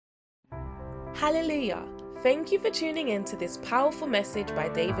Hallelujah! Thank you for tuning in to this powerful message by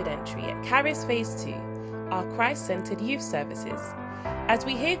David Antwi at Caris Phase 2, our Christ-centered youth services. As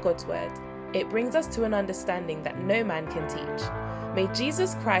we hear God's word, it brings us to an understanding that no man can teach. May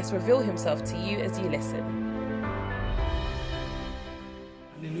Jesus Christ reveal himself to you as you listen.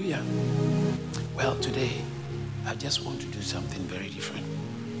 Hallelujah. Well, today, I just want to do something very different.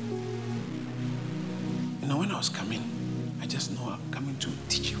 You know, when I was coming, I just know I'm coming to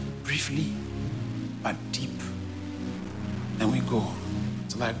teach you briefly, but deep. Then we go.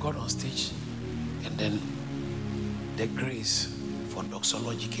 So I got on stage, and then the grace for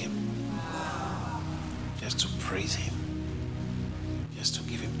doxology came. Just to praise him. Just to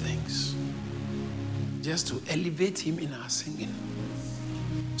give him thanks. Just to elevate him in our singing.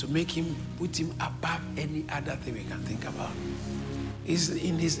 To make him, put him above any other thing we can think about. He's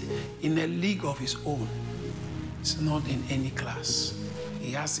in a league of his own. It's not in any class.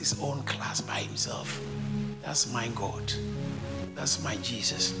 He has his own class by himself. That's my God. That's my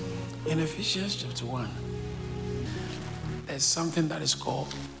Jesus. In Ephesians chapter 1, there's something that is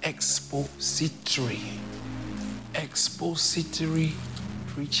called expository. Expository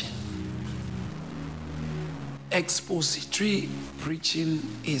preaching. Expository preaching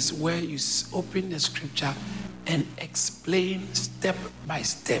is where you open the scripture and explain step by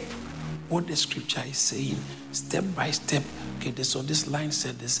step what the scripture is saying, step by step. Okay, so this line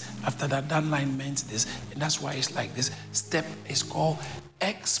said this, after that line meant this, and that's why it's like this. Step is called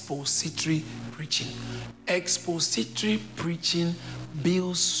expository preaching. Expository preaching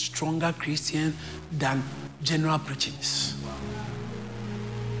builds stronger Christians than general preaching is.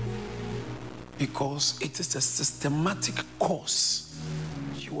 Because it is a systematic course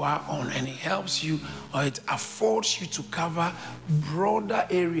you are on, and it helps you, or it affords you to cover broader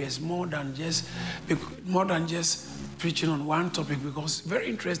areas more than just preaching on one topic. Because very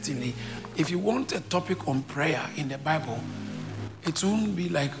interestingly, if you want a topic on prayer in the Bible, it won't be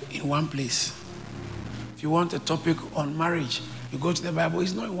like in one place. If you want a topic on marriage, you go to the Bible,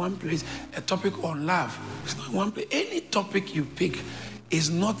 it's not in one place. A topic on love, it's not in one place. Any topic you pick is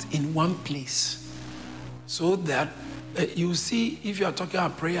not in one place. So that you see, if you are talking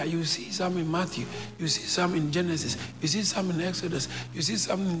about prayer, you see some in Matthew, you see some in Genesis, you see some in Exodus, you see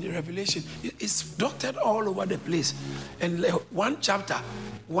some in Revelation. It's dotted all over the place. And one chapter,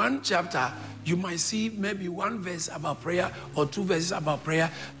 you might see maybe one verse about prayer or two verses about prayer,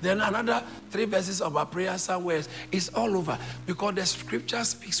 then another 3 verses about prayer somewhere. It's all over because the scripture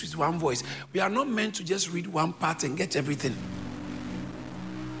speaks with one voice. We are not meant to just read one part and get everything.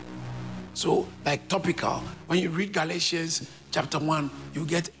 So, like topical, when you read Galatians chapter 1, you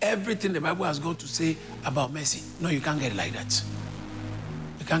get everything the Bible has got to say about mercy. No, you can't get it like that.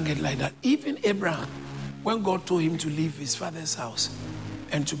 You can't get it like that. Even Abraham, when God told him to leave his father's house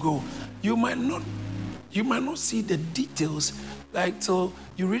and to go, you might not see the details. Like, so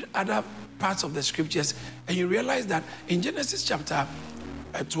you read other parts of the scriptures and you realize that in Genesis chapter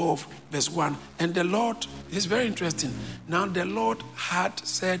 12, verse 1, and the Lord, it's very interesting. Now the Lord had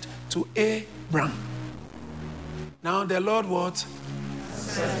said to Abram. Now the Lord what?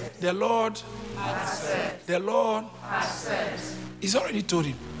 Said. The Lord has said. The Lord has said. He's already told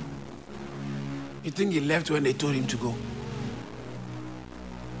him. You think he left when they told him to go?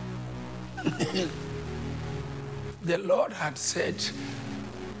 The Lord had said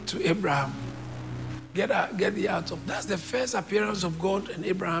to Abraham, get thee out of. That's the first appearance of God and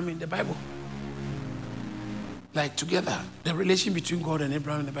Abraham in the Bible. Like together, the relation between God and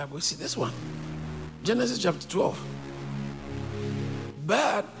Abraham in the Bible. See this one, Genesis chapter 12.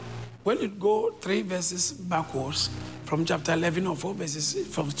 But when you go 3 verses backwards from chapter 11 or 4 verses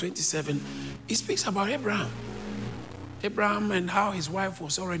from 27, it speaks about Abraham. Abraham and how his wife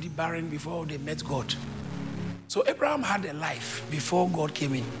was already barren before they met God. So Abraham had a life before God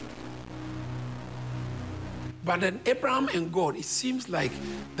came in. But then Abraham and God, it seems like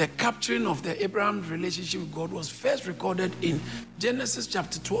the capturing of the Abraham's relationship with God was first recorded in Genesis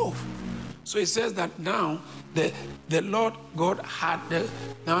chapter 12. So it says that now the Lord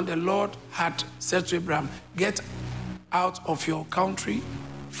had said to Abraham, get out of your country,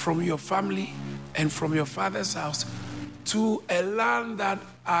 from your family, and from your father's house to a land that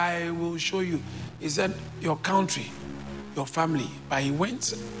I will show you. He said, your country, your family. But he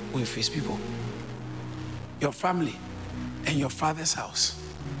went with his people. Your family and your father's house.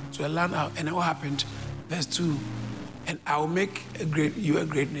 So a land out. And then what happened? Verse 2. And I'll make you a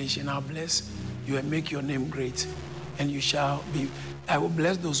great nation. I'll bless you and make your name great. And you shall be. I will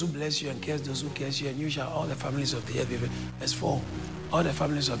bless those who bless you and curse those who curse you. And you shall all the families of the earth be. Verse 4. All the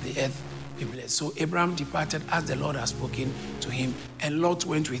families of the earth be blessed. So Abraham departed as the Lord had spoken to him, and Lot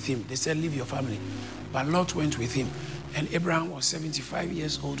went with him. They said, leave your family. But Lot went with him. And Abraham was 75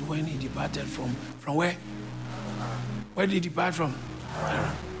 years old when he departed from where? Where did he depart from?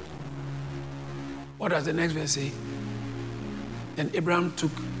 Haran. What does the next verse say? Then Abraham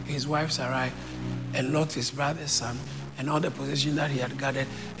took his wife Sarai and Lot, his brother's son, and all the possessions that he had gathered,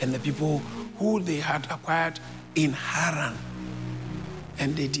 and the people who they had acquired in Haran.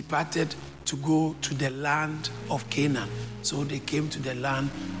 And they departed to go to the land of Canaan. So they came to the land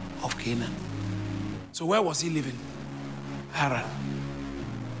of Canaan. So where was he living? Haran.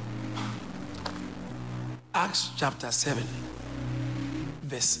 Acts chapter 7,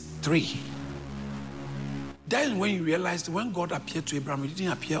 verse 3. That is when you realized when God appeared to Abraham, he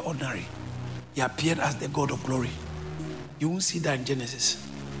didn't appear ordinary. He appeared as the God of glory. You won't see that in Genesis.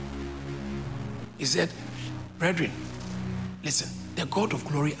 He said, brethren, listen, the God of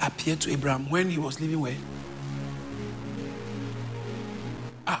glory appeared to Abraham when he was living where?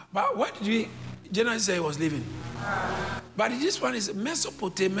 But where did Genesis say he was living? But this one is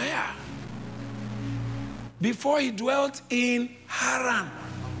Mesopotamia. Before he dwelt in Haran.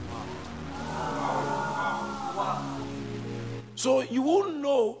 So you won't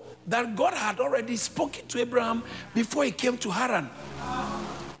know that God had already spoken to Abraham before he came to Haran.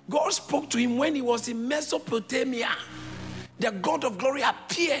 God spoke to him when he was in Mesopotamia. The God of glory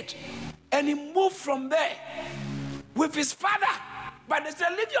appeared and he moved from there with his father. But they said,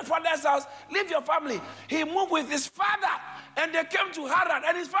 leave your father's house, leave your family. He moved with his father and they came to Haran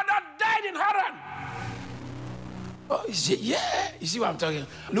and his father died in Haran. Oh, you see what I'm talking?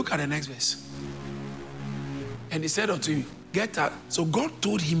 Look at the next verse. And he said unto him, get out. So God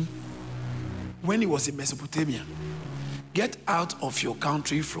told him when he was in Mesopotamia, get out of your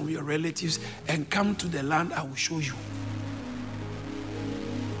country from your relatives and come to the land I will show you.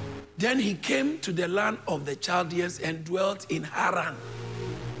 Then he came to the land of the Chaldeans and dwelt in Haran.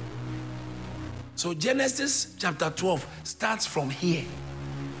 So Genesis chapter 12 starts from here.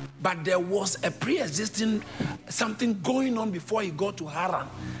 But there was a pre-existing something going on before he got to Haran.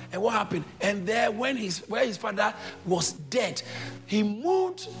 And what happened? And there, where his father was dead, he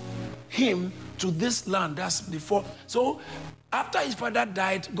moved him to this land. That's before. So after his father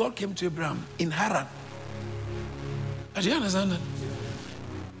died, God came to Abraham in Haran. Do you understand that?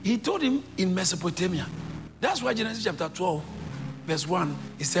 He told him in Mesopotamia. That's why Genesis chapter 12, verse 1,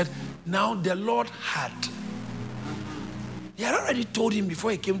 he said, now the Lord had. He had already told him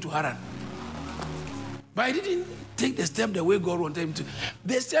before he came to Haran. But he didn't take the step the way God wanted him to.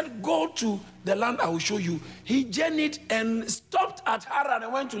 They said, go to the land I will show you. He journeyed and stopped at Haran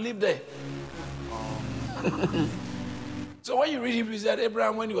and went to live there. So when you read Hebrews, that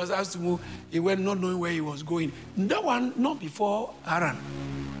Abraham, when he was asked to move, he went not knowing where he was going. No one, not before Haran.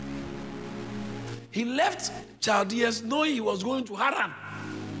 He left Chaldeans knowing he was going to Haran.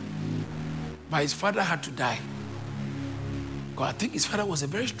 But his father had to die. Because I think his father was a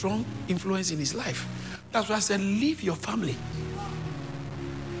very strong influence in his life. That's why I said, leave your family.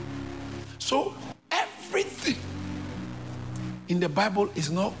 So everything in the Bible is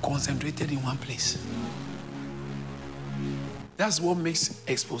not concentrated in one place. That's what makes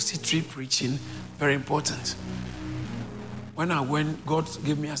expository preaching very important. When God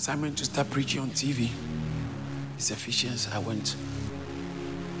gave me assignment to start preaching on TV, it's Ephesians, I went.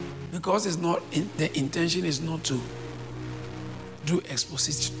 Because the intention is not to do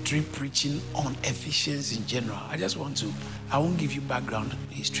expository preaching on Ephesians in general. I won't give you background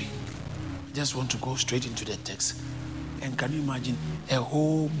history. I just want to go straight into the text. And can you imagine, a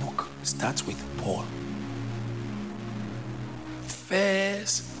whole book starts with Paul.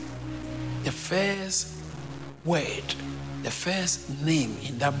 The first word, the first name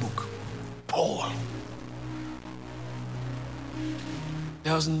in that book, Paul.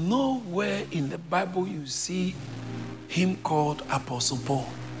 There's nowhere in the Bible you see him called Apostle Paul.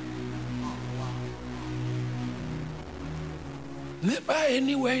 Never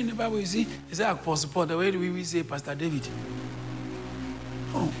anywhere in the Bible you see, is that Apostle Paul, the way we say Pastor David.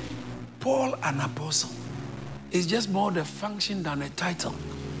 Oh, Paul, an apostle, is just more the function than a title.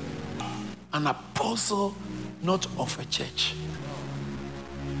 An apostle, not of a church.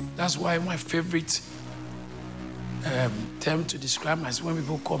 That's why my favorite term to describe myself, when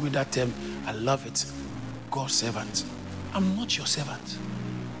people call me that term, I love it. God's servant. I'm not your servant,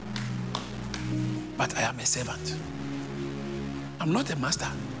 but I am a servant. I'm not a master.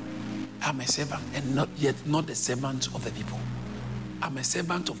 I'm a servant, and not the servant of the people. I'm a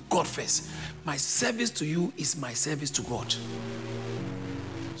servant of God first. My service to you is my service to God.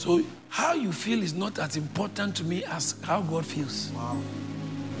 So how you feel is not as important to me as how God feels. Wow.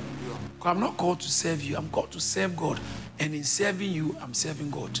 I'm not called to serve you. I'm called to serve God And in serving you, I'm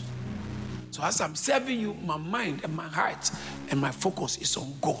serving God. So as I'm serving you, my mind and my heart and my focus is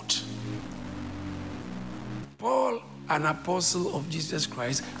on God. Paul, an apostle of Jesus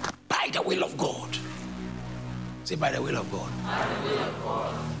Christ, by the will of God. Say, by the will of God. By the will of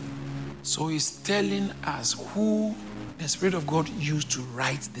God. So he's telling us who the Spirit of God used to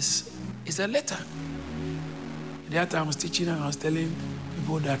write this. It's a letter. The other time I was teaching and I was telling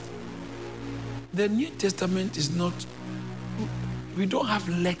people that the New Testament is not, we don't have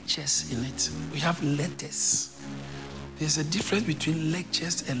lectures in it. We have letters. There's a difference between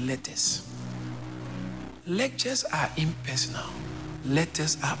lectures and letters. Lectures are impersonal.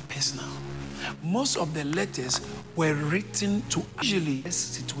 Letters are personal. Most of the letters were written to usually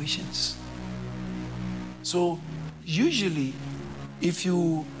situations. So usually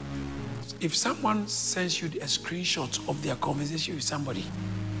if someone sends you a screenshot of their conversation with somebody,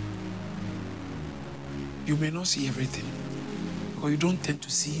 you may not see everything because you don't tend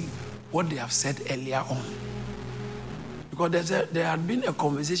to see what they have said earlier on. Because there had been a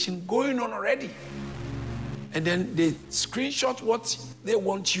conversation going on already. And then they screenshot what they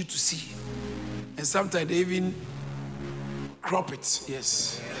want you to see. And sometimes they even crop it.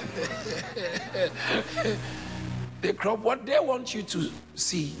 Yes. They crop what they want you to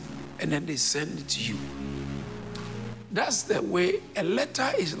see and then they send it to you. That's the way. A letter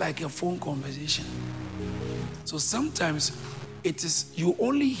is like a phone conversation. So sometimes it is, you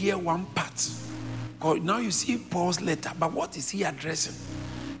only hear one part. Now you see Paul's letter, but what is he addressing?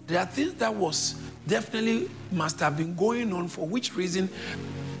 There are things that definitely must have been going on, for which reason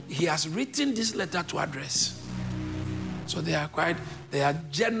he has written this letter to address. So they are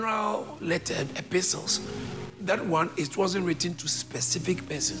general letter epistles. That one, it wasn't written to specific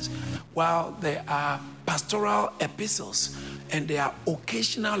persons, while there are pastoral epistles and there are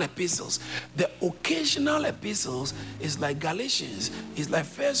occasional epistles. The occasional epistles is like Galatians, it's like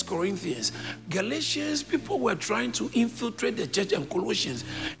 1 Corinthians. Galatians, people were trying to infiltrate the church, and Colossians,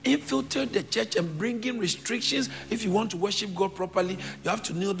 infiltrate the church and bring in restrictions. If you want to worship God properly, you have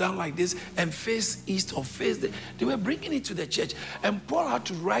to kneel down like this and face east or face the... They were bringing it to the church. And Paul had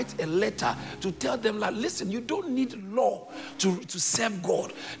to write a letter to tell them, like, listen, you don't need law to serve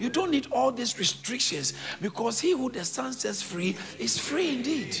God. You don't need all these restrictions, because he who the Son sets free is free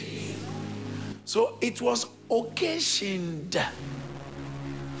indeed. So it was occasioned.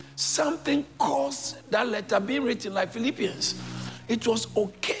 Something caused that letter being written, like Philippians. It was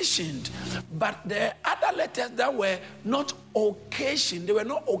occasioned. But there are other letters that were not occasioned. They were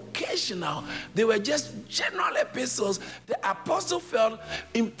not occasional. They were just general epistles. The apostle felt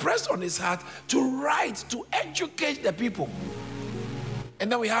impressed on his heart to write, to educate the people.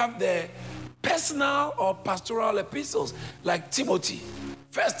 And then we have the personal or pastoral epistles, like Timothy,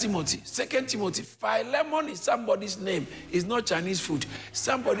 1 Timothy, 2 Timothy. Philemon is somebody's name. It's not Chinese food.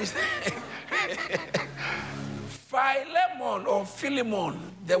 Somebody's name. Philemon or Philemon,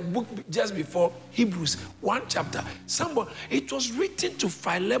 the book just before Hebrews, 1 chapter. It was written to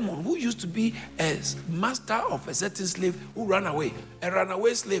Philemon, who used to be a master of a certain slave who ran away. A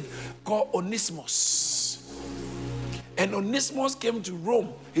runaway slave called Onesimus. And Onesimus came to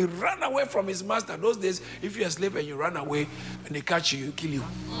Rome. He ran away from his master. Those days, if you're a slave and you run away, and they catch you, kill you.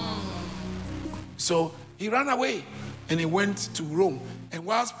 So he ran away and he went to Rome. And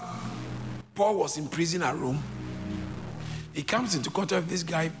whilst Paul was in prison at Rome, he comes into contact with this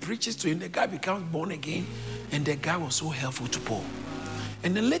guy, preaches to him. The guy becomes born again, and the guy was so helpful to Paul.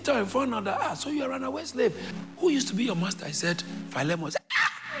 And then later I found out that, so you're a runaway slave. Who used to be your master? I said, Philemon. I said,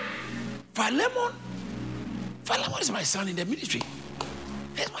 Philemon? Philemon is my son in the ministry.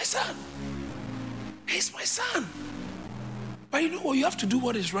 He's my son. He's my son. But you know what? You have to do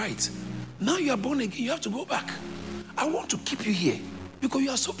what is right. Now you are born again. You have to go back. I want to keep you here because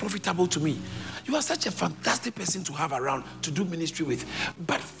you are so profitable to me. You are such a fantastic person to have around to do ministry with.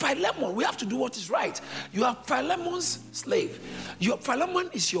 But Philemon, we have to do what is right. You are Philemon's slave. Philemon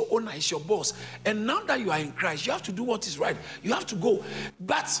is your owner, is your boss. And now that you are in Christ, you have to do what is right. You have to go.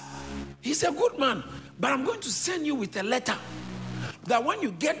 But he's a good man. But I'm going to send you with a letter that when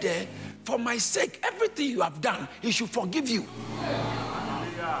you get there, for my sake, everything you have done, he should forgive you.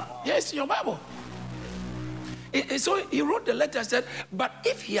 Yes, in your Bible. So he wrote the letter and said, but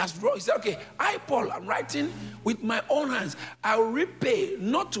if he has wrong, he said, okay, I, Paul, I'm writing with my own hands. I will repay,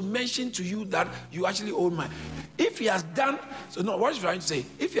 not to mention to you that you actually owe mine. If he has done, so no, what he's trying to say,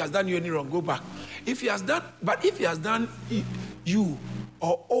 if he has done you any wrong, go back. If he has done you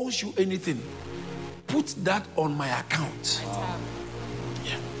or owes you anything, put that on my account.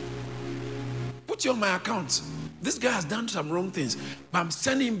 Yeah. Put it on my account. This guy has done some wrong things, but I'm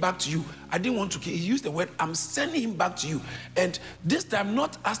sending him back to you. I didn't want to kill. He used the word, I'm sending him back to you. And this time,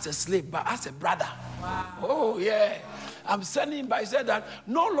 not as a slave, but as a brother. Wow. Oh, yeah. I'm sending him back. He said that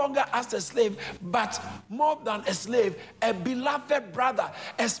no longer as a slave, but more than a slave, a beloved brother,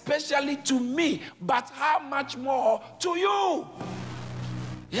 especially to me, but how much more to you?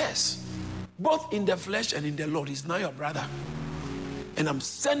 Yes. Both in the flesh and in the Lord. He's now your brother. And I'm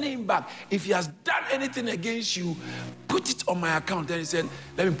sending him back. If he has done anything against you, put it on my account. Then he said,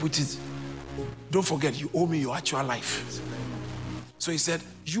 let me put it. Don't forget, you owe me your actual life. So he said,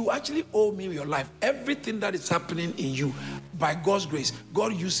 you actually owe me your life. Everything that is happening in you, by God's grace,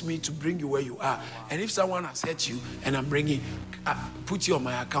 God used me to bring you where you are. And if someone has hurt you and I'm bringing, put you on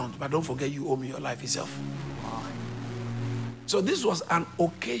my account. But don't forget, you owe me your life itself. So this was an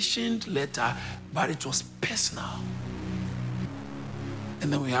occasioned letter, but it was personal.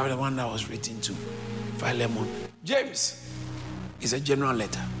 And then we have the one that was written to Philemon. James is a general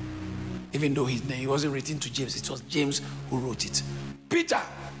letter. Even though his name, he wasn't written to James, it was James who wrote it. Peter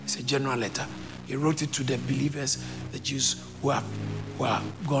is a general letter. He wrote it to the believers, the Jews who are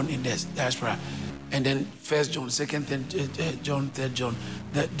gone in the diaspora. And then 1 John, 2nd John, 3rd John.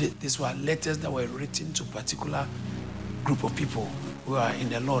 These were letters that were written to particular group of people who are in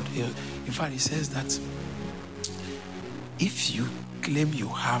the Lord. In fact, he says that if you claim you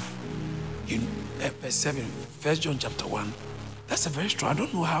have, in verse 7, 1 John chapter 1, that's a very strong. I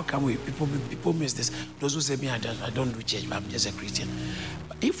don't know how come people miss this. Those who say, me, I don't do church, but I'm just a Christian.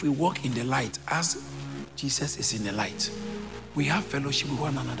 But if we walk in the light as Jesus is in the light, we have fellowship with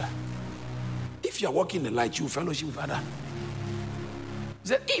one another. If you are walking in the light, you fellowship with others. He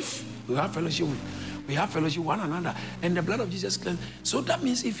said, if we have fellowship with one another, and the blood of Jesus cleanses. So that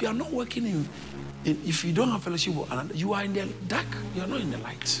means if you are not working if you don't have fellowship with another, you are in the dark, you are not in the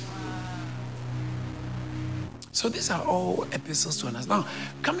light. So these are all epistles to us. Now,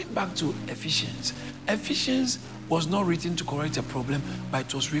 coming back to Ephesians. Ephesians was not written to correct a problem, but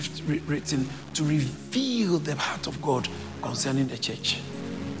it was written to reveal the heart of God concerning the church.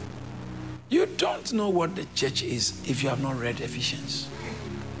 You don't know what the church is if you have not read Ephesians.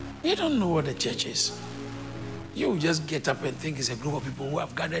 You don't know what the church is. You just get up and think it's a group of people who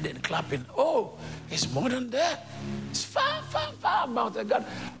have gathered and clapping. Oh, it's more than that. It's far, far, far about it.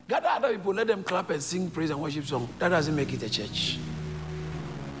 Gather other people, let them clap and sing praise and worship song. That doesn't make it a church.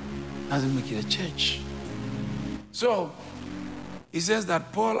 Doesn't make it a church. So, he says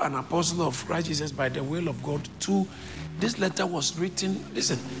that Paul, an apostle of Christ Jesus, by the will of God, too. This letter was written.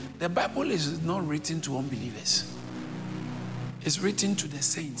 Listen, the Bible is not written to unbelievers. It's written to the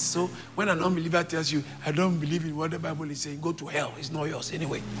saints. So when an unbeliever tells you, I don't believe in what the Bible is saying, go to hell. It's not yours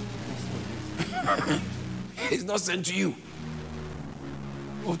anyway. It's not sent to you.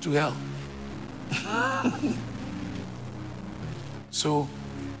 Go to hell. So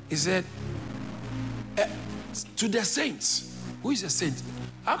he said, to the saints. Who is a saint?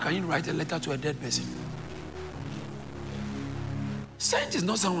 How can you write a letter to a dead person? Saint is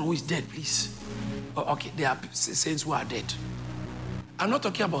not someone who is dead, please. Oh, okay, there are saints who are dead. I'm not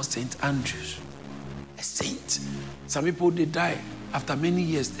talking about St. Andrews. A saint. Some people, they die after many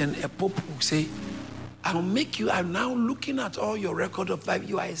years. Then a pope will say, I'm now looking at all your record of life.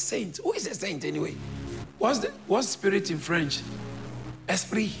 You are a saint. Who is a saint anyway? What's spirit in French?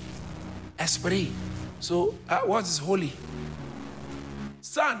 Esprit. Esprit. So what is holy?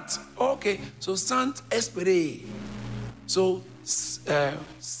 Saint. Okay. So Saint Esprit. So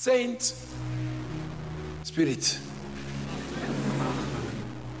Saint Spirit.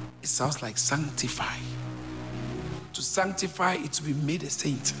 It sounds like sanctify. To sanctify is to be made a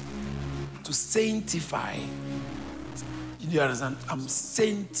saint. To sanctify. You understand? I'm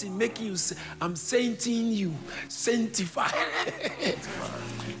sainting you. Sanctify.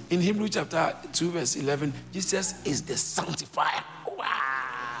 In Hebrews chapter 2, verse 11, Jesus is the sanctifier.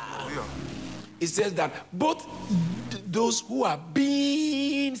 Wow. It says that both those who are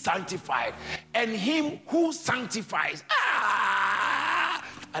being sanctified and him who sanctifies.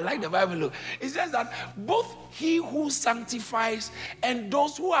 I like the Bible. Look, it says that both he who sanctifies and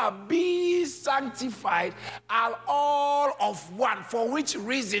those who are being sanctified are all of one. For which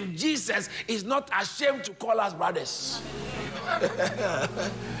reason Jesus is not ashamed to call us brothers.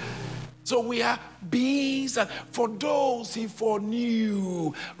 So we are being, for those he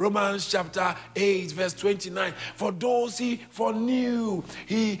foreknew. Romans chapter 8, verse 29. For those he foreknew,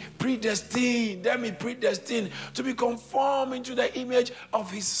 he predestined. Them he predestined to be conformed into the image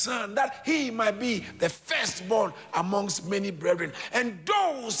of his son, that he might be the firstborn amongst many brethren. And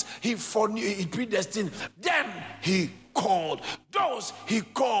those he foreknew, he predestined, them he called. Those he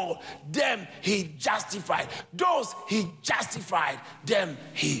called, them he justified. Those he justified, them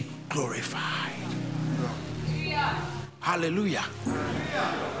he glorified. Hallelujah.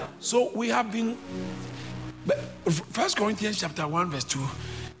 So we have been, 1 Corinthians chapter 1 verse 2,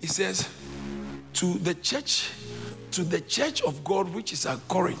 it says, to the church of God which is at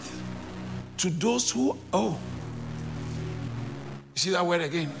Corinth, to those who, you see that word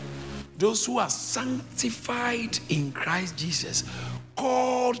again? Those who are sanctified in Christ Jesus,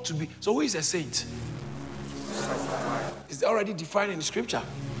 called to be. So who is a saint? It's already defined in the scripture.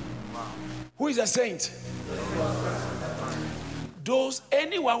 Who is a saint?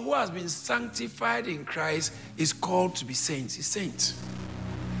 Anyone who has been sanctified in Christ is called to be saints. Is saint.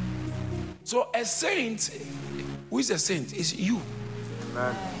 So a saint, who is a saint? Is you.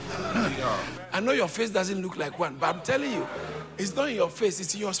 Amen. I know your face doesn't look like one, but I'm telling you, it's not in your face,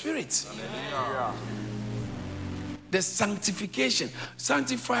 it's in your spirit. Amen. The sanctification.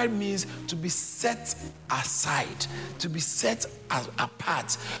 Sanctified means to be set aside, to be set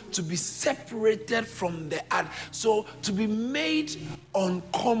apart, to be separated from the other. So to be made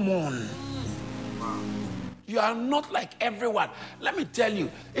uncommon. You are not like everyone. Let me tell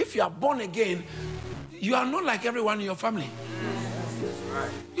you, if you are born again, you are not like everyone in your family.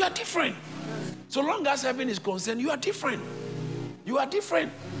 You are different. So long as heaven is concerned, you are different. You are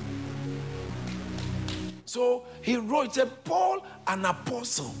different. So he wrote, Paul, an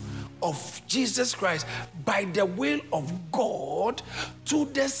apostle of Jesus Christ, by the will of God, to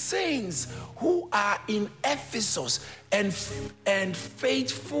the saints who are in Ephesus and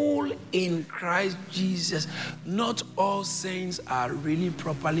faithful in Christ Jesus. Not all saints are really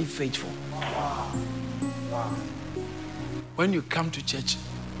properly faithful. When you come to church,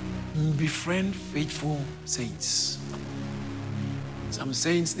 befriend faithful saints. Some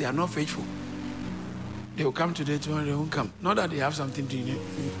saints, they are not faithful. They will come today, tomorrow they won't come. Not that they have something to do.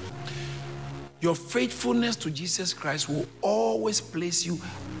 Your faithfulness to Jesus Christ will always place you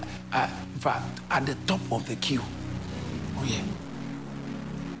at the top of the queue. Oh yeah.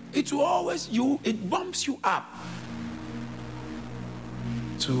 It will always, it bumps you up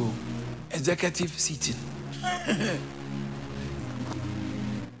to executive seating.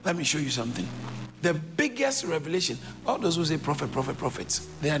 Let me show you something. The biggest revelation, all those who say prophets,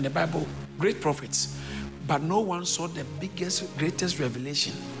 they are in the Bible, great prophets. But no one saw the greatest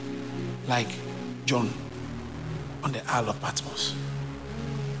revelation like John on the Isle of Patmos.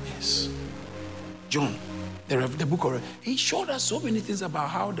 Yes. John, the book of, he showed us so many things about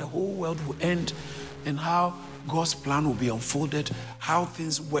how the whole world will end and how God's plan will be unfolded, how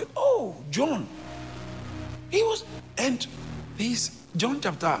things work. Oh, John. He was, and this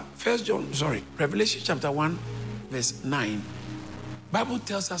Revelation chapter 1, verse 9. Bible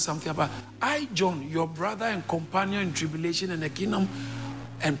tells us something about, I, John, your brother and companion in tribulation and the kingdom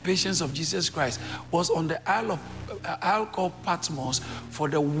and patience of Jesus Christ, was on the isle called Patmos for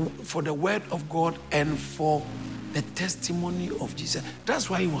the word of God and for the testimony of Jesus. That's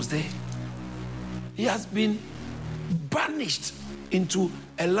why he was there. He has been banished into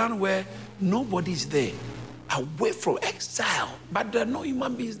a land where nobody is there, away from exile, but there are no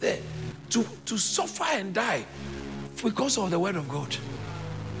human beings there to suffer and die because of the word of God.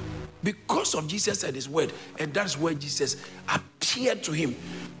 Because of Jesus and his word. And that's where Jesus appeared to him.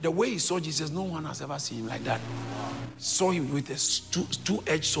 The way he saw Jesus, no one has ever seen him like that. Saw him with a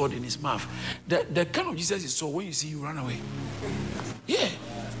two-edged sword in his mouth. The kind of Jesus you saw, when you see, you run away. Yeah.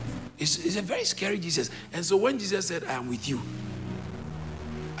 It's a very scary Jesus. And so when Jesus said, I am with you,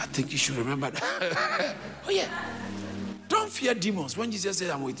 I think you should remember that. Oh yeah. Don't fear demons when Jesus says,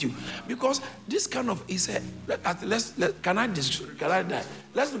 I'm with you. Because this kind of, he said, let's look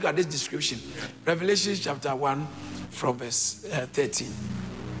at this description. Revelation chapter 1 from verse 13.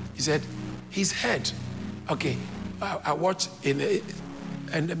 He said, his head, okay, I watched in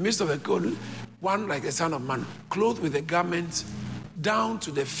the midst of the cold, one like the son of man, clothed with a garment down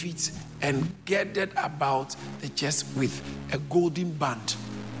to the feet and girded about the chest with a golden band.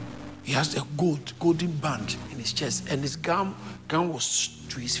 He has a golden band in his chest, and his gown was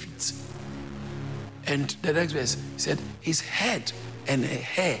to his feet. And the next verse said, his head and her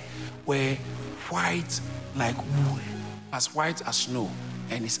hair were white like wool, as white as snow,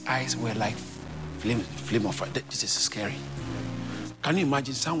 and his eyes were like flame of fire. This is scary. Can you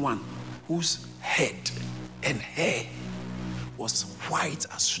imagine someone whose head and hair was white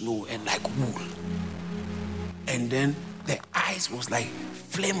as snow and like wool, and then the eyes was like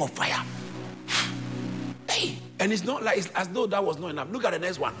flame of fire? Hey, and it's not like, it's as though that was not enough. Look at the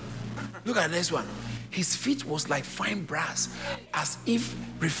next one. His feet was like fine brass, as if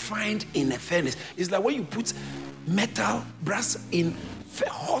refined in a furnace. It's like when you put metal, brass in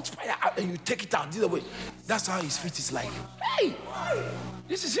hot fire, and you take it out the other way. That's how his feet is like. Hey,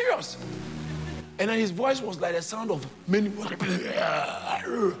 this is serious. And then his voice was like the sound of many. Hey,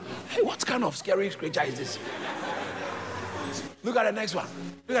 what kind of scary creature is this? Look at the next one.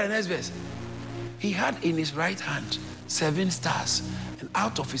 Look at the next verse. He had in his right hand 7 stars, and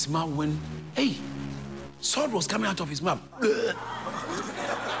out of his mouth went, hey, sword was coming out of his mouth.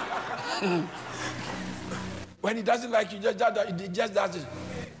 When he doesn't like you, he just does it.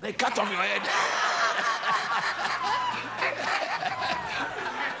 They cut off your head.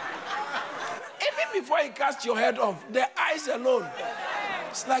 Even before he cuts your head off, the eyes alone,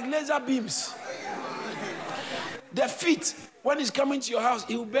 it's like laser beams. The feet, when he's coming to your house,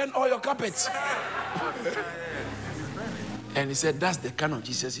 he will burn all your carpets. And he said, that's the kind of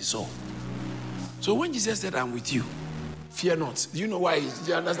Jesus he saw. So when Jesus said, I'm with you, fear not. Do you know why? Do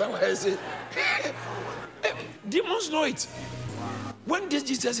you understand why I say? Demons know it. When this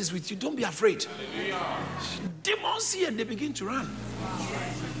Jesus is with you, don't be afraid. Demons see and they begin to run.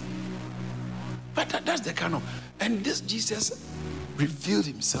 But that's the kind of... And this Jesus revealed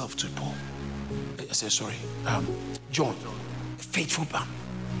himself to Paul. John, a faithful man.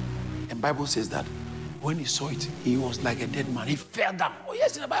 And Bible says that when he saw it, he was like a dead man. He fell down. Oh,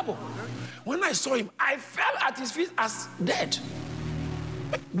 yes, in the Bible. When I saw him, I fell at his feet as dead.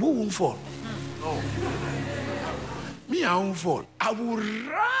 Who won't fall? No. Me, I won't fall. I will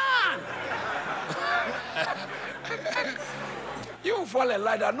run. You will fall and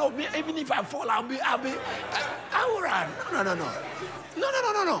lie down. No, me, even if I fall, I will run.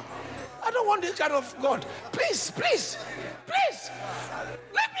 No. I don't want this kind of God. Please. Let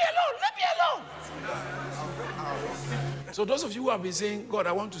me alone. So those of you who have been saying, God,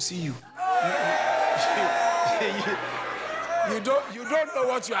 I want to see you. You don't know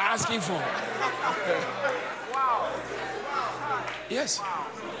what you are asking for. Wow. Yes.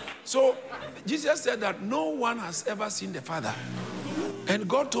 So Jesus said that no one has ever seen the Father. And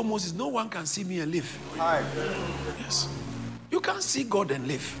God told Moses, no one can see me and live. Yes. You can't see God and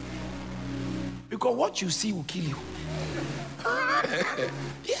live. Because what you see will kill you.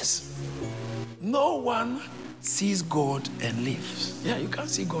 Yes. No one sees God and lives. Yeah, you can't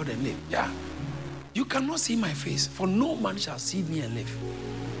see God and live. Yeah. You cannot see my face, for no man shall see me and live.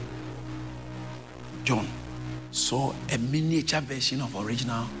 John saw a miniature version of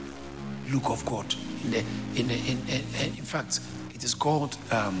original look of God. In fact, it is called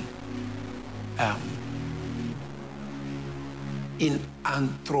in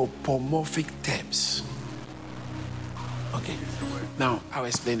anthropomorphic terms. Okay. Now, I'll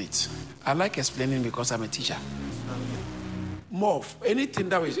explain it. I like explaining because I'm a teacher. Morph, anything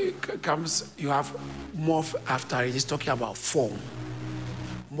that comes, you have morph after it is talking about form.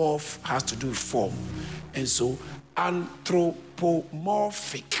 Morph has to do with form. And so,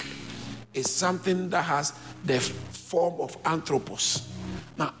 anthropomorphic is something that has the form of anthropos.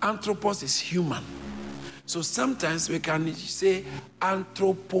 Now, anthropos is human. So sometimes we can say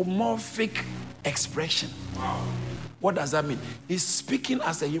anthropomorphic expression. Wow. What does that mean? He's speaking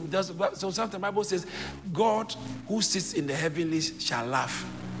as a human. So sometimes the Bible says, God who sits in the heavenlies shall laugh.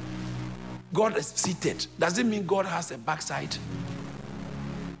 God is seated. Does it mean God has a backside?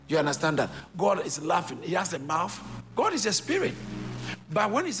 You understand that? God is laughing. He has a mouth. God is a spirit.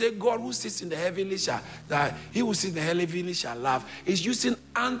 But when he says God who sits in the heavenlies he who sits in the heavenlies shall laugh, he's using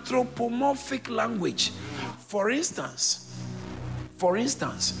anthropomorphic language. For instance,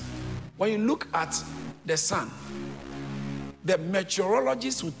 when you look at the sun, the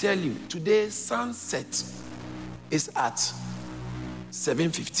meteorologists will tell you today's sunset is at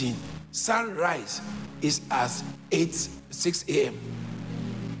 7:15. Sunrise is at 6 a.m.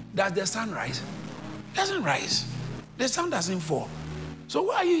 Does the sun rise? It doesn't rise. The sun doesn't fall. So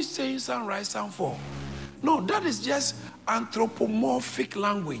why are you saying sunrise, sunfall? No, that is just anthropomorphic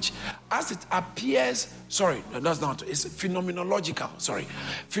language. As it appears, sorry, that's not, it's phenomenological, sorry.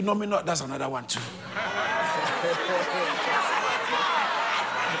 That's another one too.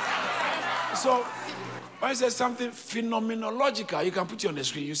 So, when I say something phenomenological, you can put it on the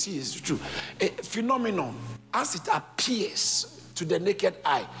screen, you see it's true. A phenomenon, as it appears to the naked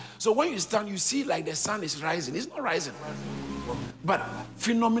eye. So when you stand, you see like the sun is rising. It's not rising. But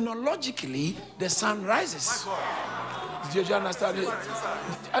phenomenologically, the sun rises. Do you understand it?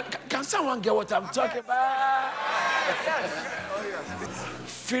 Can someone get what I'm talking about?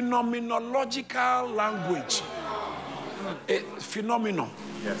 Phenomenological language. Phenomenon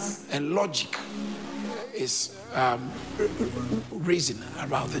and logic is reason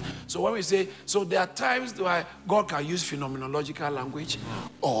about it. So when we say, so there are times where God can use phenomenological language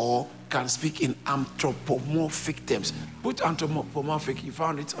or can speak in anthropomorphic terms. Put anthropomorphic, you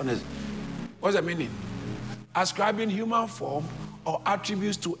found it on it. What's the meaning? Ascribing human form or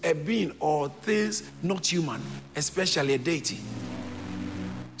attributes to a being or things not human, especially a deity.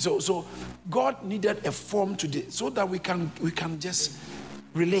 So God needed a form today so that we can just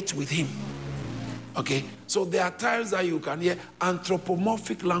relate with him. Okay? So there are times that you can hear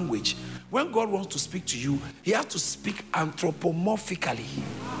anthropomorphic language. When God wants to speak to you, he has to speak anthropomorphically.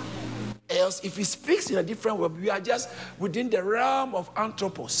 Else, if he speaks in a different way, we are just within the realm of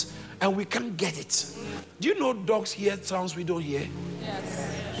anthropos and we can't get it. Do you know dogs hear sounds we don't hear?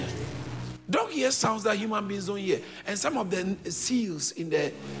 Yes. Dog hear sounds that human beings don't hear. And some of the seals in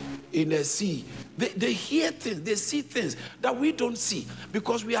the sea, they hear things, they see things that we don't see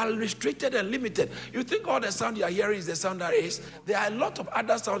because we are restricted and limited. You think all the sound you are hearing is the sound that is? There are a lot of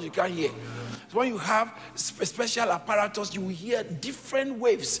other sounds you can't hear. So when you have special apparatus, you will hear different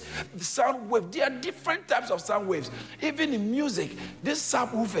waves. The sound wave, there are different types of sound waves. Even in music, these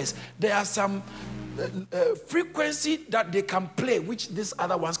subwoofers, there are some frequency that they can play, which these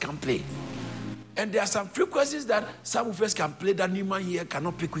other ones can play. And there are some frequencies that subwoofers can play that human ear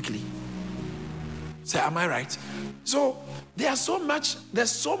cannot play quickly. Say, am I right? So there's so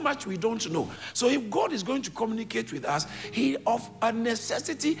much we don't know. So if God is going to communicate with us, he of a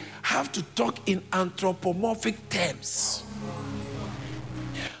necessity have to talk in anthropomorphic terms.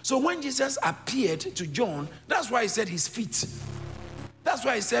 So when Jesus appeared to John, that's why he said his feet. That's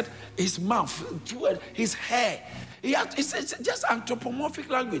why he said his mouth, his hair. It's just anthropomorphic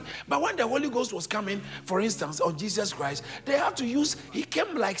language. But when the Holy Ghost was coming, for instance, on Jesus Christ, they have to use, he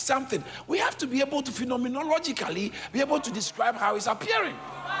came like something. We have to be able to phenomenologically be able to describe how he's appearing.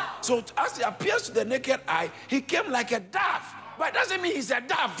 So as he appears to the naked eye, he came like a dove. But it doesn't mean he's a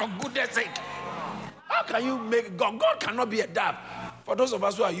dove, for goodness sake. How can you make God? God cannot be a dove. For those of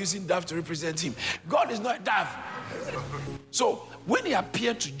us who are using dove to represent him, God is not a dove. So when he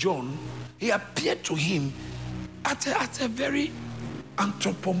appeared to John, he appeared to him at a very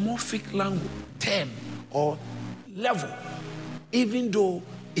anthropomorphic language term or level. Even though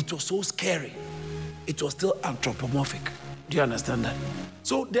it was so scary, it was still anthropomorphic. Do you understand that?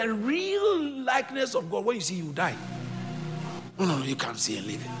 So the real likeness of God, when you see, you die. No, you can't see and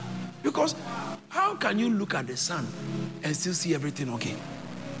live it. Because how can you look at the sun and still see everything okay?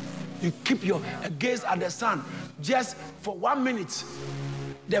 You keep your gaze at the sun just for 1 minute.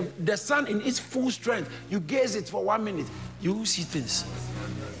 The sun in its full strength, you gaze it for 1 minute, you will see things.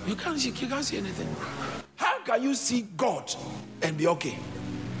 You can't see anything. How can you see God and be okay?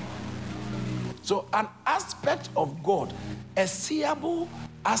 So an aspect of God, a seeable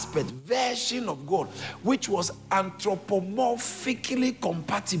aspect, version of God, which was anthropomorphically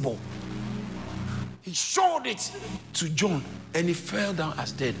compatible. He showed it to John and he fell down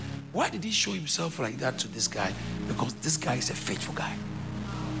as dead. Why did he show himself like that to this guy? Because this guy is a faithful guy.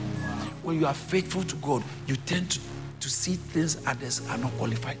 When you are faithful to God, you tend to see things others are not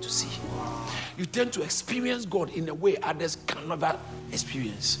qualified to see. You tend to experience God in a way others can never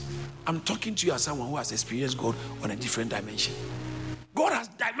experience. I'm talking to you as someone who has experienced God on a different dimension. God has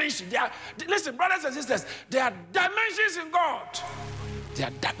dimensions. Listen, brothers and sisters, there are dimensions in God. There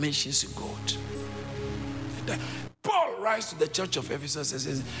are dimensions in God. Paul writes to the church of Ephesus.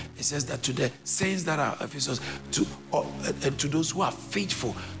 He says that to the saints that are Ephesus, and to those who are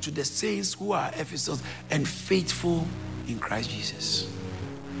faithful, to the saints who are Ephesus and faithful in Christ Jesus.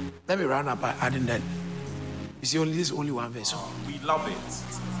 Let me round up by adding that. You see, this is only one verse. We love it.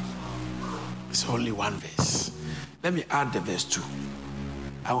 It's only one verse. Let me add the verse 2.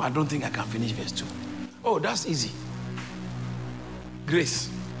 I don't think I can finish verse 2. Oh, that's easy. Grace.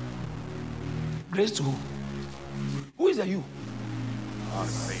 Grace to who? Who is the you?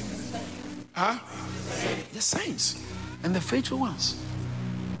 Huh? The saints and the faithful ones.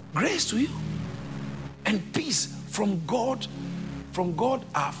 Grace to you. And peace from God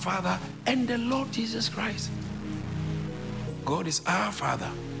our Father and the Lord Jesus Christ. God is our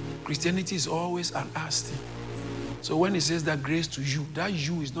Father. Christianity is always an us thing. So when it says that grace to you, that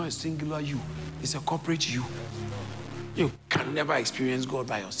you is not a singular you. It's a corporate you. You can never experience God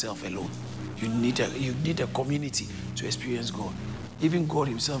by yourself alone. You need a community to experience God. Even God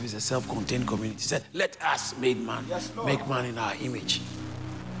himself is a self-contained community. He said, let us make man in our image.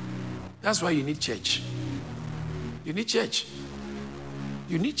 That's why you need church. You need church.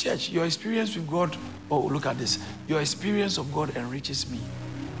 You need church. Your experience with God, oh, look at this. Your experience of God enriches me.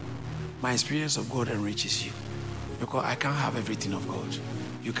 My experience of God enriches you. Because I can't have everything of God.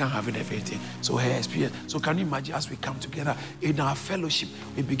 you can't have it everything. So her experience. So can you imagine as we come together in our fellowship,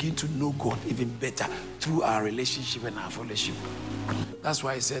 we begin to know God even better through our relationship and our fellowship. That's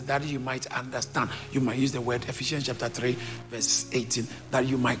why I said that you might understand. You might use the word Ephesians chapter 3, verse 18, that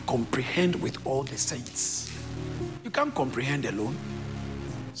you might comprehend with all the saints. You can't comprehend alone.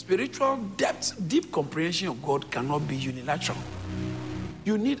 Spiritual depth, deep comprehension of God cannot be unilateral.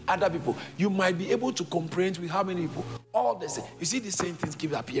 You need other people. You might be able to comprehend with how many people? All the same. You see, the same things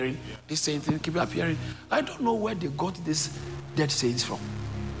keep appearing. The same things keep appearing. I don't know where they got this dead saints from.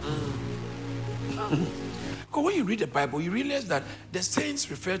 Because when you read the Bible, you realize that the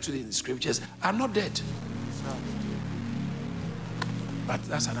saints referred to in the scriptures are not dead. But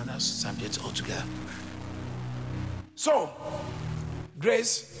that's another subject altogether. So,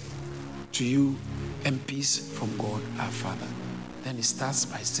 grace to you and peace from God our Father. Then it starts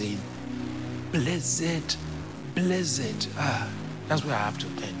by saying, blessed. That's where I have to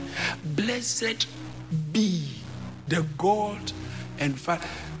end. Blessed be the God and Father.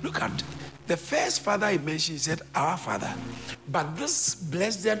 Look at the first Father he mentioned, he said, our Father. But this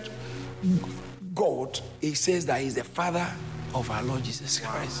blessed God, he says that he's the Father of our Lord Jesus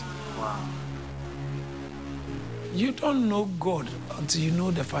Christ. Wow. You don't know God until you know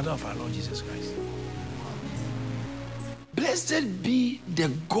the Father of our Lord Jesus Christ. Blessed be the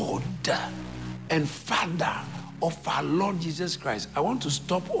God and Father of our Lord Jesus Christ. I want to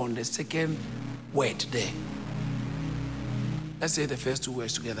stop on the second word there. Let's say the first two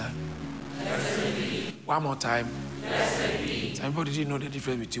words together. Blessed be. One more time. Blessed be. Some people didn't know the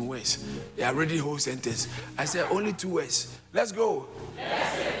difference between words. They are reading the whole sentence. I said only two words. Let's go.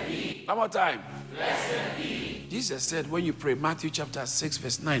 Blessed be. One more time. Blessed be. Jesus said when you pray, Matthew chapter 6,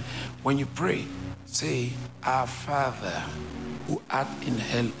 verse 9, when you pray, say, our Father who art in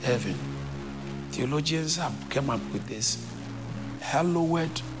heaven. Theologians have come up with this.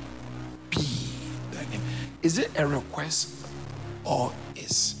 Hallowed be thy name. Is it a request or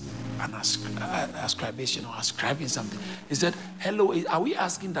is an ascribation or ascribing something? He said, hello, are we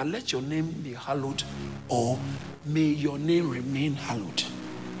asking that let your name be hallowed or may your name remain hallowed?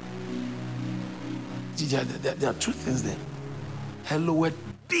 There are two things there. Hallowed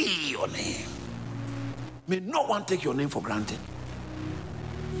be your name. May no one take your name for granted.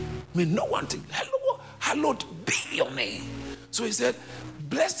 May no one take, hallowed be your name. So he said,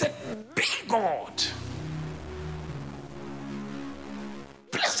 blessed be God.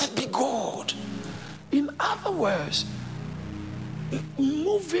 Blessed be God. In other words,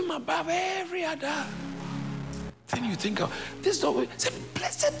 move him above every other thing you think of. This is the way. Say,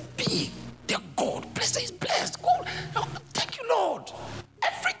 blessed be the God. Blessed is blessed. God. Thank you, Lord.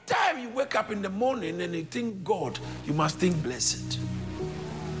 Every time you wake up in the morning and you think God, you must think blessed.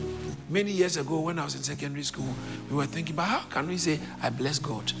 Many years ago when I was in secondary school, we were thinking, but how can we say, I bless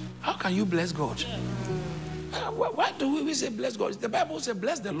God? How can you bless God? Why do we say bless God? The Bible says,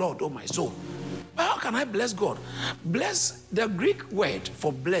 bless the Lord, oh my soul. But how can I bless God? Bless, the Greek word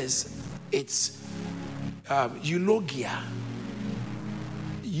for bless, it's eulogia.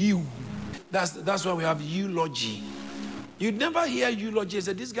 You. That's why we have eulogy. You'd never hear eulogy.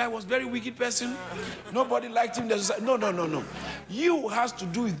 Say, this guy was a very wicked person. Nobody liked him. No. You has to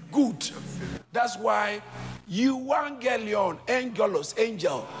do with good. That's why euangelion, angelos,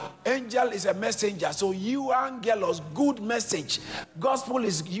 angel. Angel is a messenger. So euangelos, good message. Gospel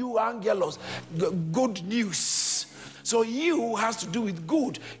is euangelos, good news. So you has to do with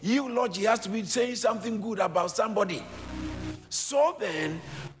good. Eulogy has to be saying something good about somebody. So then,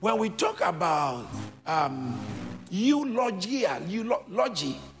 when we talk about eulogia,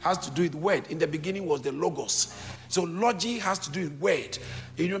 eulogy has to do with word. In the beginning was the logos. So logy has to do with word.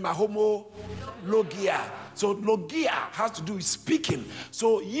 You remember homologia. So logia has to do with speaking.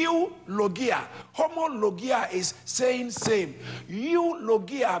 So eulogia. Homologia is saying same.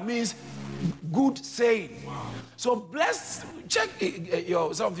 Eulogia means good saying. Wow. So blessed, check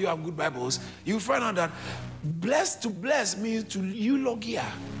some of you have good Bibles. You find out that blessed to bless means to eulogia.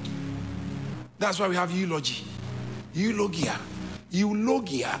 That's why we have eulogy. Eulogia.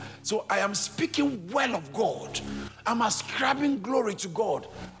 So I am speaking well of God. I'm ascribing glory to God.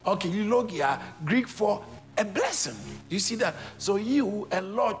 Okay, eulogia, Greek for a blessing. You see that? So you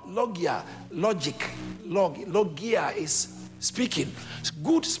and logia is speaking. It's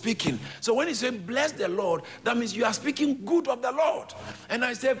good speaking. So when you say bless the Lord, that means you are speaking good of the Lord. And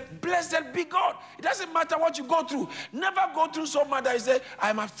I say, blessed be God. It doesn't matter what you go through. Never go through so much that you say,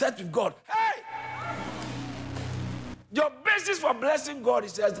 I'm upset with God. Hey! Your basis for blessing God, it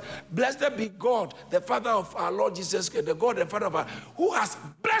says, blessed be God, the Father of our Lord Jesus Christ, the God and Father of our, who has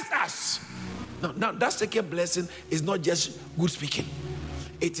blessed us. Now that second blessing is not just good speaking.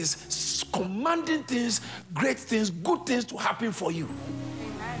 It is commanding things, great things, good things to happen for you.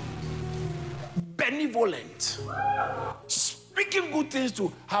 Benevolent. Speaking good things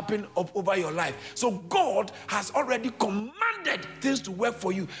to happen over your life. So God has already commanded things to work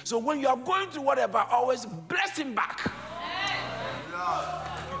for you. So when you are going through whatever, always bless him back.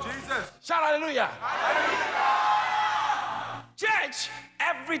 Jesus. Shout hallelujah. Hallelujah. Church,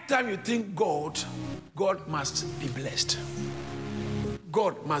 every time you think God must be blessed.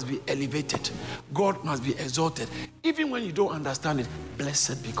 God must be elevated. God must be exalted. Even when you don't understand it,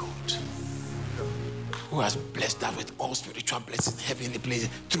 blessed be God, who has blessed us with all spiritual blessings in heavenly places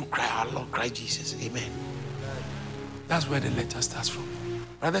through Christ, our Lord Christ Jesus. Amen. That's where the letter starts from.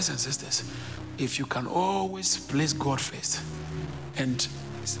 Brothers and sisters, if you can always place God first and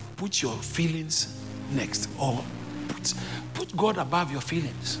put your feelings next, or put God above your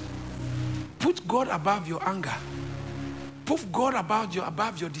feelings, put God above your anger, put God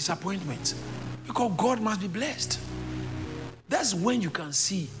above your disappointment, because God must be blessed. That's when you can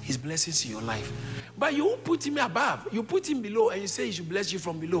see his blessings in your life. But you won't put him above. You put him below and you say he should bless you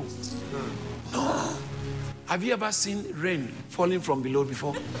from below. No. Have you ever seen rain falling from below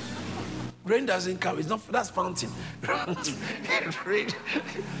before? Rain doesn't come. It's not. That's fountain.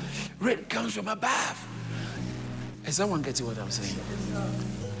 Rain comes from above. Is someone getting what I'm saying?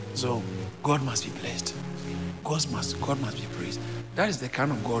 So God must be blessed. God must be praised. That is the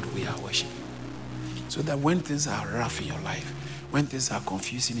kind of God we are worshiping. So that when things are rough in your life, when things are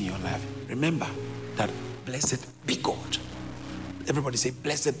confusing in your life, remember that blessed be God. Everybody say,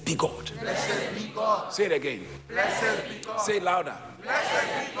 blessed be God. Blessed be God. Say it again. Blessed be God. Say it louder.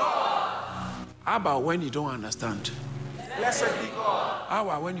 Blessed be God. How about when you don't understand? Blessed be God. How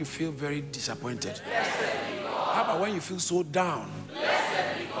about when you feel very disappointed? Blessed be God. How about when you feel so down?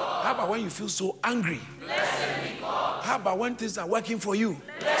 Blessed be God. How about when you feel so angry? Blessed be God. How about when things are working for you?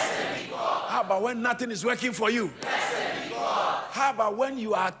 Blessed be God. How about when nothing is working for you? Blessed be God. How about when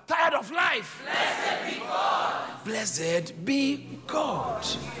you are tired of life? Blessed be God. Blessed be God.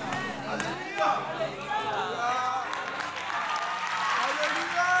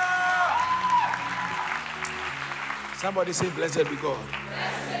 Somebody say, blessed be God.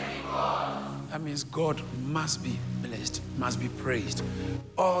 Blessed be God. That means God must be blessed, must be praised.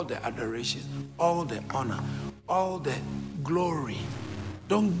 All the adoration, all the honor, all the glory.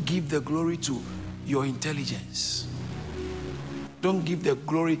 Don't give the glory to your intelligence. Don't give the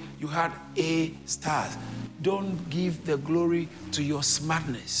glory. You had A stars. Don't give the glory to your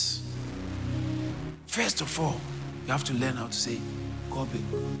smartness. First of all, you have to learn how to say,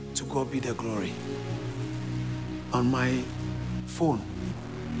 to God be the glory. On my phone,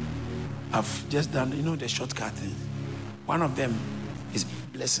 I've just done, the shortcut thing. One of them is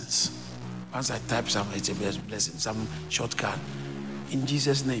blessings. Once I type something, it's a blessing, some shortcut. In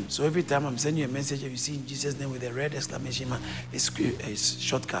Jesus' name. So every time I'm sending you a message, you see in Jesus' name with a red exclamation mark, it's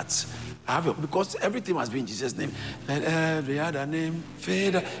shortcuts. I have it because everything must be in Jesus' name. Let every other name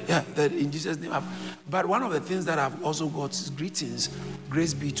fade. Yeah, that in Jesus' name. But one of the things that I've also got is greetings.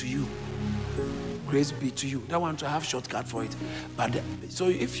 Grace be to you. Grace be to you. That one to have shortcut for it. But so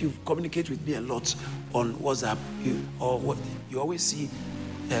if you communicate with me a lot on WhatsApp, you always see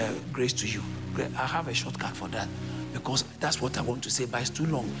grace to you. I have a shortcut for that because that's what I want to say, but it's too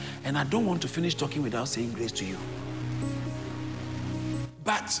long, and I don't want to finish talking without saying grace to you.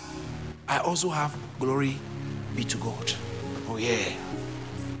 But I also have glory be to God. Oh yeah.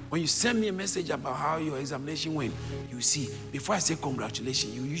 When you send me a message about how your examination went, you see, before I say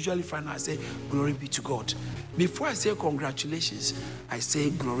congratulations, you usually find out I say glory be to God. Before I say congratulations, I say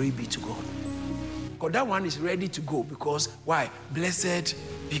glory be to God. Because that one is ready to go. Because why? Blessed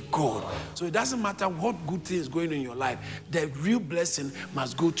be God. So it doesn't matter what good thing is going on in your life. The real blessing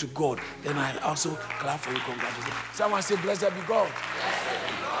must go to God. Then I also clap for you. Congratulations. Someone say blessed be God. Blessed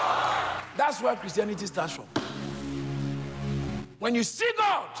be God. That's where Christianity starts from. When you see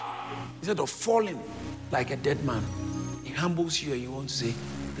God, instead of falling like a dead man, he humbles you and you want to say,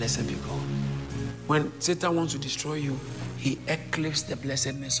 blessed be God. When Satan wants to destroy you, he eclipses the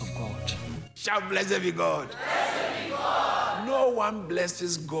blessedness of God. Shout, blessed be God. Blessed be God. No one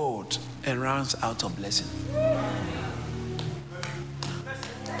blesses God and runs out of blessing.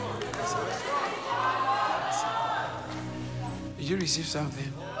 Did you receive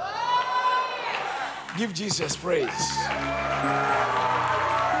something? Give Jesus praise.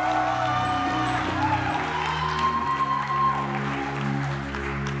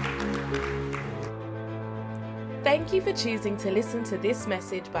 Thank you for choosing to listen to this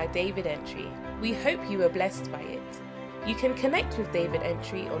message by David Antwi. We hope you were blessed by it. You can connect with David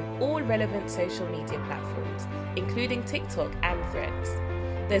Antwi on all relevant social media platforms, including TikTok and Threads.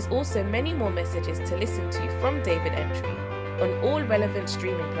 There's also many more messages to listen to from David Entry on all relevant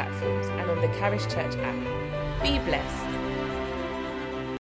streaming platforms and on the Caris Church app. Be blessed.